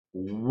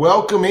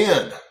Welcome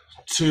in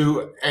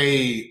to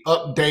a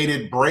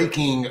updated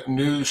breaking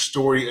news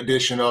story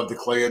edition of the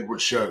Clay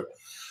Edwards Show.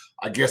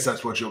 I guess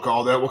that's what you'll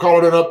call that. We'll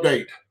call it an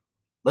update.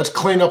 Let's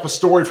clean up a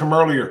story from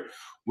earlier.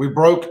 We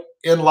broke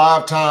in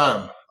live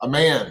time a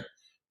man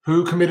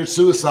who committed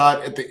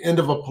suicide at the end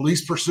of a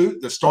police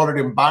pursuit that started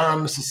in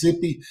Byram,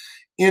 Mississippi,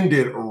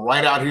 ended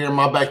right out here in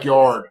my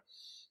backyard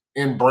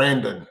in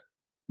Brandon,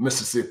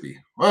 Mississippi.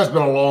 Well, it's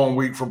been a long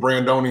week for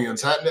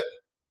Brandonians, hasn't it?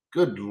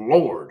 Good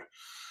Lord.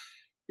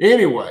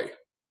 Anyway,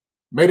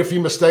 made a few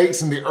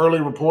mistakes in the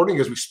early reporting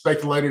as we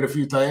speculated a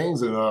few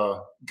things and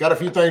got a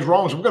few things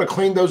wrong. So we're going to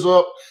clean those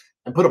up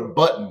and put a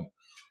button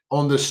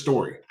on this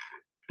story.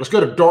 Let's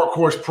go to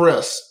Darkhorse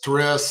Press.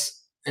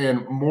 Therese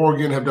and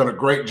Morgan have done a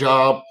great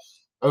job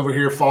over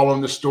here following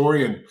this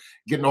story and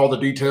getting all the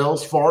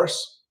details for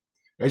us.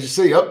 As you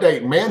see,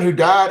 update, man who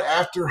died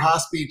after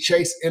high-speed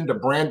chase into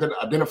Brandon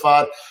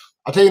identified.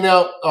 I'll tell you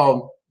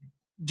now,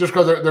 just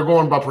because they're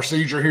going by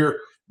procedure here,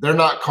 they're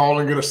not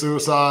calling it a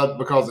suicide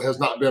because it has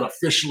not been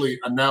officially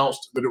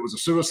announced that it was a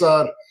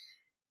suicide.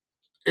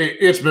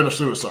 It's been a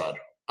suicide.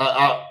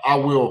 I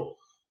will,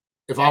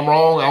 if I'm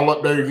wrong, I'll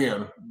update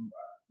again.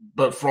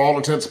 But for all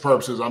intents and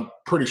purposes, I'm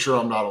pretty sure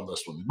I'm not on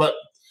this one. But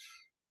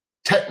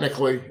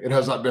technically, it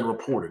has not been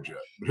reported yet.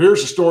 But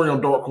here's the story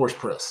on Darkhorse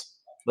Press.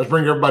 Let's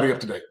bring everybody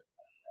up to date.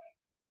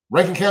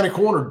 Rankin County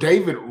Coroner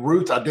David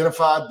Ruth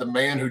identified the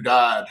man who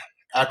died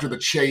after the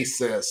chase,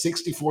 says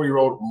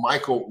 64-year-old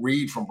Michael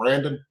Reed from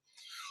Brandon.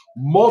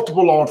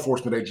 Multiple law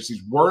enforcement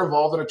agencies were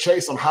involved in a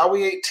chase on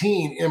Highway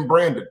 18 in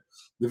Brandon.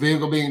 The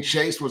vehicle being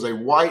chased was a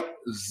white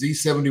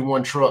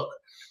Z71 truck.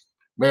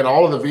 Man,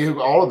 all of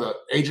the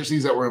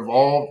agencies that were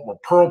involved were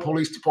Pearl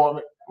Police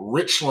Department,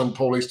 Richland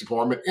Police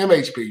Department,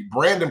 MHP,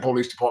 Brandon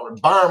Police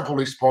Department, Byram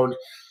Police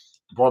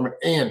Department,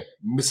 and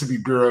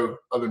Mississippi Bureau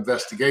of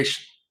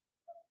Investigation.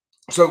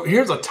 So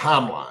here's a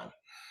timeline.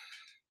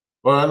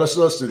 All right, let's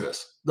do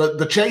this.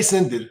 The chase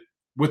ended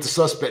with the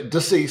suspect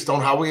deceased on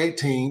Highway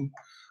 18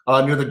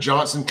 near the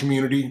Johnson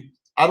community.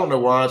 I don't know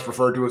why it's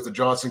referred to as the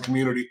Johnson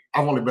community.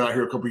 I've only been out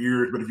here a couple of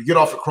years, but if you get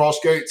off at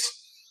Crossgates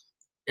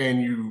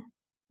and you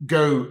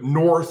go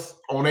north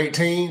on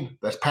 18,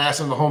 that's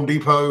passing the Home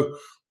Depot,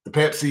 the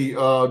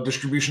Pepsi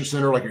distribution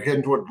center, like you're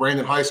heading toward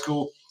Brandon High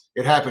School.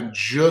 It happened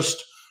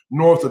just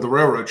north of the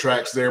railroad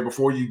tracks there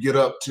before you get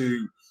up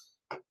to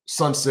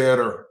Sunset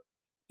or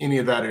any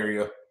of that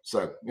area.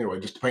 So anyway,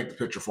 just to paint the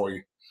picture for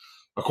you.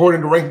 According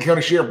to Rankin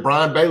County Sheriff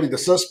Bryan Bailey, the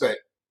suspect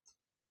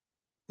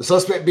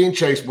being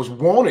chased was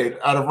wanted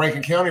out of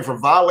Rankin County for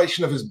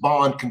violation of his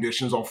bond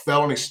conditions on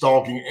felony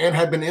stalking and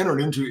had been entered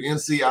into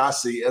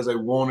NCIC as a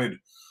wanted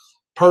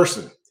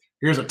person.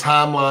 Here's a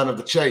timeline of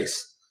the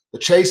chase. The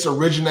chase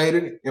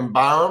originated in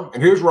Byram,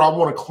 and here's where I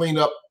want to clean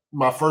up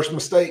my first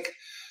mistake.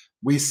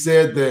 We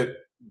said that,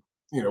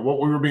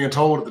 what we were being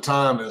told at the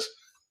time is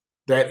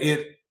that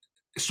it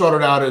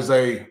started out as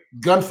a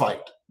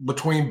gunfight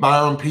between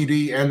Byram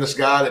PD and this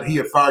guy, that he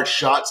had fired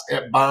shots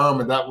at Byram,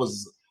 and that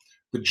was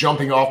the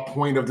jumping off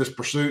point of this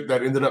pursuit.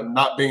 That ended up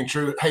not being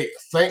true. Hey,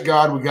 thank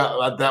God we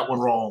got that one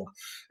wrong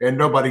and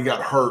nobody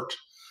got hurt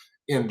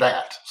in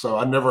that. So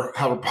I never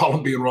have a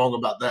problem being wrong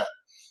about that.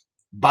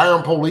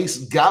 Byram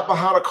police got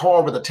behind a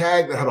car with a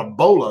tag that had a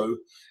bolo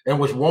and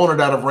was wanted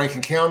out of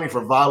Rankin County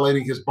for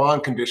violating his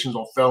bond conditions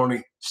on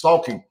felony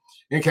stalking.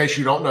 In case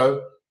you don't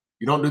know,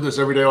 you don't do this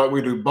every day like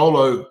we do.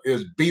 Bolo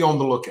is be on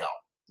the lookout.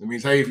 It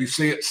means, hey, if you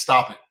see it,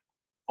 stop it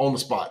on the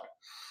spot.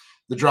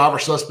 The driver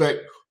suspect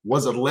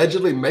was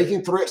allegedly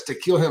making threats to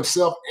kill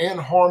himself and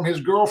harm his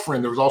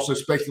girlfriend. There was also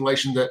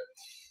speculation that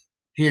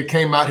he had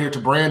came out here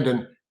to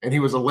Brandon and he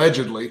was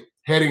allegedly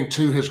heading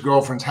to his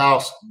girlfriend's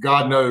house,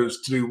 God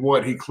knows to do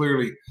what. He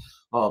clearly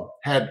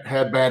had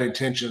bad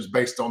intentions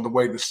based on the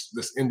way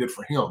this ended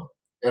for him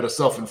at a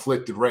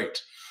self-inflicted rate.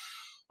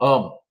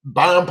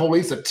 Byram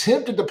police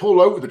attempted to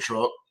pull over the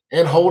truck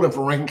and hold him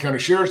from Rankin County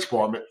Sheriff's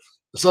Department.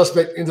 The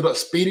suspect ended up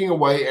speeding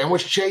away and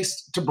was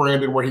chased to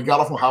Brandon, where he got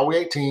off on Highway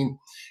 18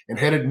 and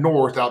headed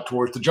north out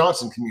towards the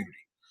Johnson community.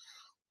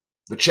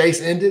 The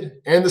chase ended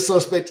and the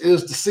suspect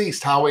is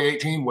deceased. Highway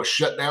 18 was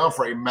shut down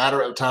for a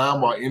matter of time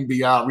while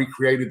NBI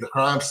recreated the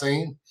crime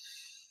scene.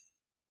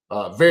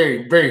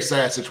 Very, very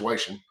sad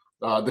situation.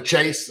 The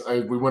chase,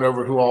 we went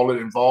over who all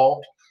it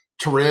involved.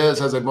 Therese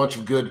has a bunch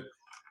of good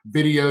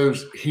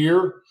videos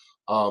here.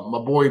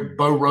 My boy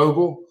Bo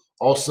Rogel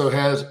also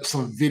has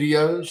some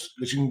videos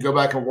that you can go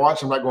back and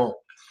watch. I'm not going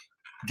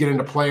to get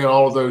into playing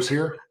all of those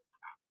here.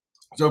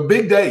 So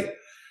big day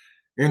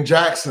in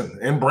Jackson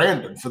and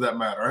Brandon, for that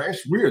matter.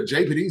 It's weird.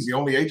 JPD's the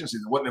only agency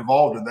that wasn't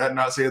involved in that.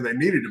 Not saying they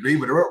needed to be,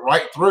 but it went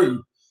right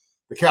through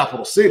the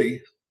capital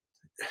city.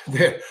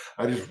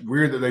 Just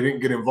weird that they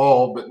didn't get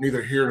involved, but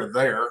neither here nor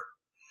there.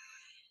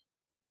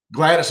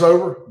 Glad it's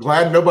over.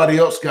 Glad nobody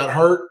else got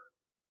hurt.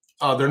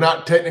 They're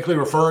not technically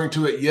referring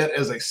to it yet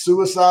as a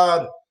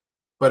suicide,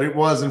 but it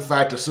was, in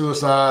fact, a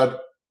suicide,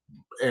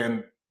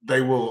 and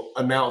they will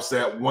announce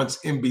that once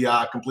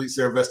NBI completes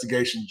their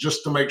investigation,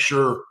 just to make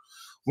sure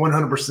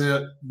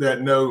 100%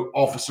 that no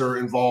officer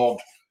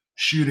involved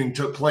shooting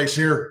took place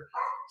here.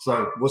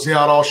 So we'll see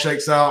how it all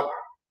shakes out.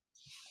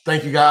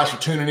 Thank you guys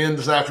for tuning in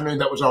this afternoon.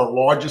 That was our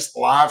largest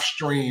live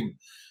stream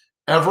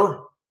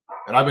ever.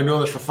 And I've been doing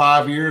this for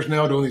 5 years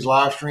now, doing these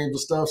live streams and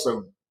stuff.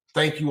 So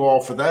thank you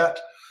all for that.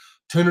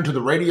 Tune into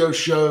the radio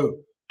show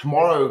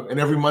tomorrow and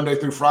every Monday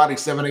through Friday,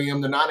 7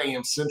 a.m. to 9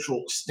 a.m.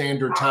 Central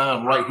Standard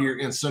Time, right here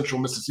in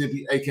Central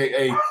Mississippi,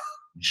 aka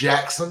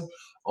Jackson.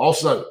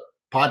 Also,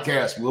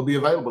 podcast will be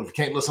available if you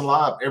can't listen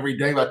live every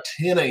day by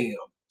 10 a.m.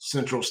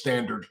 Central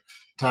Standard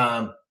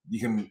Time.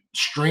 You can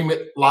stream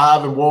it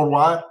live and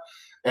worldwide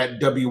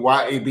at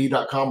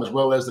wyab.com, as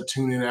well as the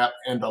TuneIn app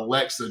and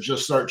Alexa.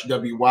 Just search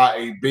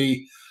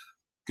WYAB.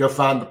 Go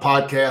find the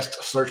podcast,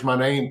 search my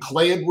name,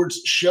 Clay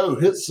Edwards Show.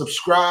 Hit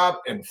subscribe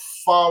and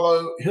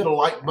follow. Hit a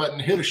like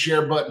button, hit a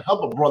share button.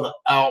 Help a brother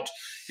out.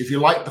 If you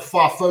like the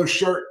FAFO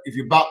shirt, if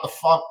you're about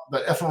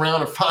the F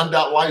around and find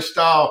out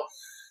lifestyle,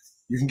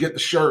 you can get the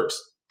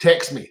shirts.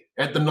 Text me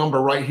at the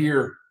number right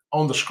here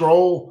on the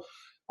scroll,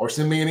 or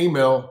send me an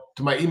email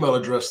to my email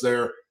address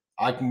there.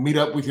 I can meet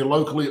up with you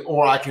locally,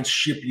 or I can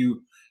ship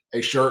you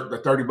a shirt.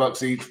 They're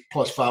 $30 each,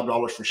 plus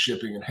 $5 for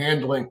shipping and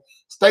handling.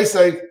 Stay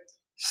safe,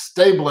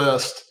 stay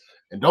blessed,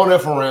 and don't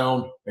F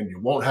around, and you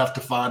won't have to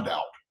find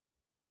out.